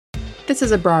This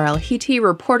is Abrar El-Hiti,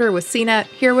 reporter with CNET,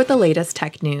 here with the latest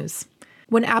tech news.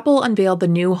 When Apple unveiled the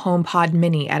new HomePod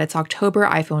Mini at its October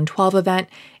iPhone 12 event,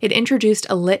 it introduced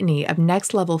a litany of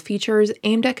next-level features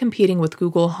aimed at competing with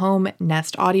Google Home,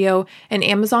 Nest Audio, and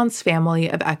Amazon's family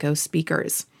of Echo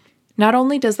speakers. Not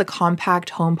only does the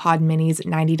compact HomePod Mini's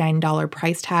 $99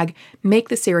 price tag make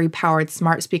the Siri-powered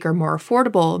smart speaker more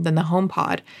affordable than the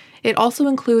HomePod, it also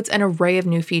includes an array of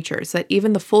new features that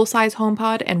even the full-size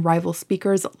HomePod and rival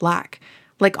speakers lack,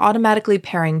 like automatically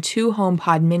pairing two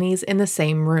HomePod Minis in the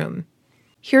same room.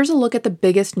 Here's a look at the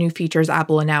biggest new features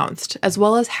Apple announced, as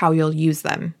well as how you'll use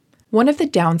them. One of the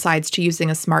downsides to using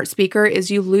a smart speaker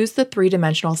is you lose the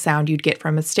three-dimensional sound you'd get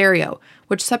from a stereo,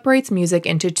 which separates music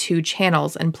into two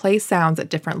channels and plays sounds at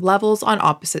different levels on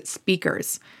opposite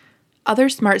speakers. Other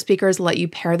smart speakers let you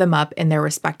pair them up in their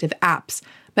respective apps,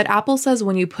 but Apple says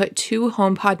when you put two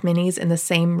HomePod Minis in the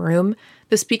same room,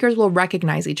 the speakers will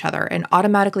recognize each other and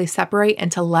automatically separate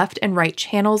into left and right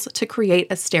channels to create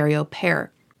a stereo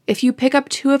pair. If you pick up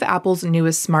two of Apple's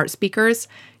newest smart speakers,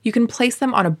 you can place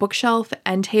them on a bookshelf,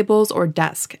 end tables, or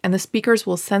desk, and the speakers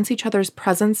will sense each other's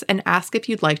presence and ask if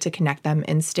you'd like to connect them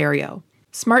in stereo.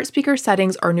 Smart speaker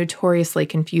settings are notoriously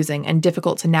confusing and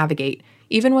difficult to navigate,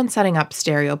 even when setting up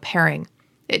stereo pairing.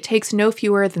 It takes no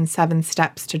fewer than 7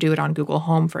 steps to do it on Google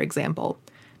Home, for example.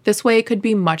 This way, it could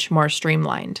be much more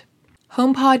streamlined.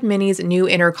 HomePod Mini's new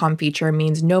intercom feature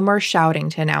means no more shouting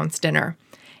to announce dinner.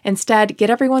 Instead,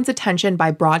 get everyone's attention by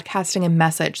broadcasting a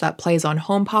message that plays on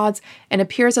HomePods and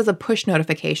appears as a push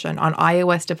notification on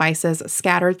iOS devices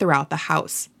scattered throughout the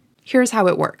house. Here's how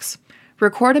it works.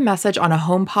 Record a message on a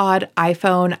HomePod,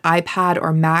 iPhone, iPad,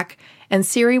 or Mac, and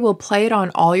Siri will play it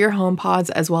on all your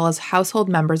HomePods as well as household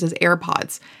members'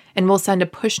 AirPods, and will send a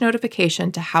push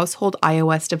notification to household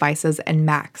iOS devices and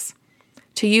Macs.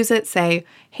 To use it, say,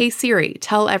 "Hey Siri,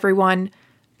 tell everyone,"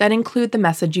 then include the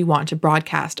message you want to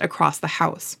broadcast across the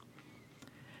house.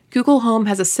 Google Home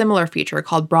has a similar feature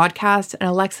called Broadcast, and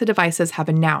Alexa devices have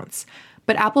Announce,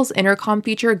 but Apple's intercom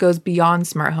feature goes beyond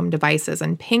smart home devices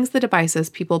and pings the devices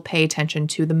people pay attention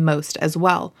to the most as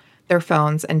well, their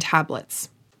phones and tablets.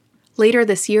 Later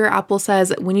this year, Apple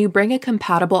says when you bring a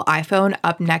compatible iPhone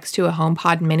up next to a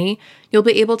HomePod Mini, you'll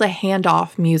be able to hand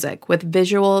off music with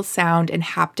visual, sound, and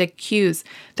haptic cues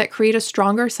that create a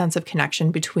stronger sense of connection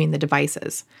between the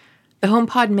devices. The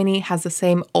HomePod Mini has the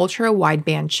same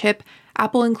ultra-wideband chip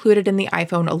Apple included in the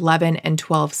iPhone 11 and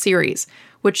 12 series,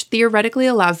 which theoretically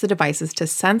allows the devices to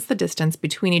sense the distance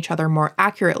between each other more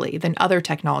accurately than other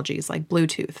technologies like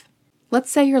Bluetooth.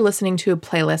 Let's say you're listening to a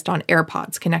playlist on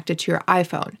AirPods connected to your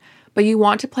iPhone, but you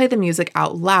want to play the music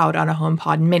out loud on a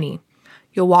HomePod Mini.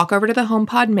 You'll walk over to the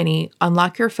HomePod Mini,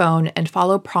 unlock your phone, and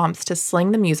follow prompts to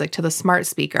sling the music to the smart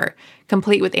speaker,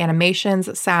 complete with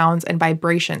animations, sounds, and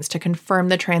vibrations to confirm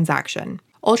the transaction.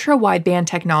 Ultra-wideband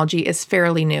technology is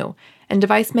fairly new, and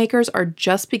device makers are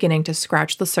just beginning to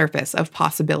scratch the surface of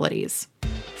possibilities.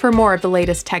 For more of the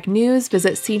latest tech news,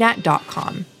 visit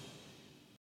cnet.com.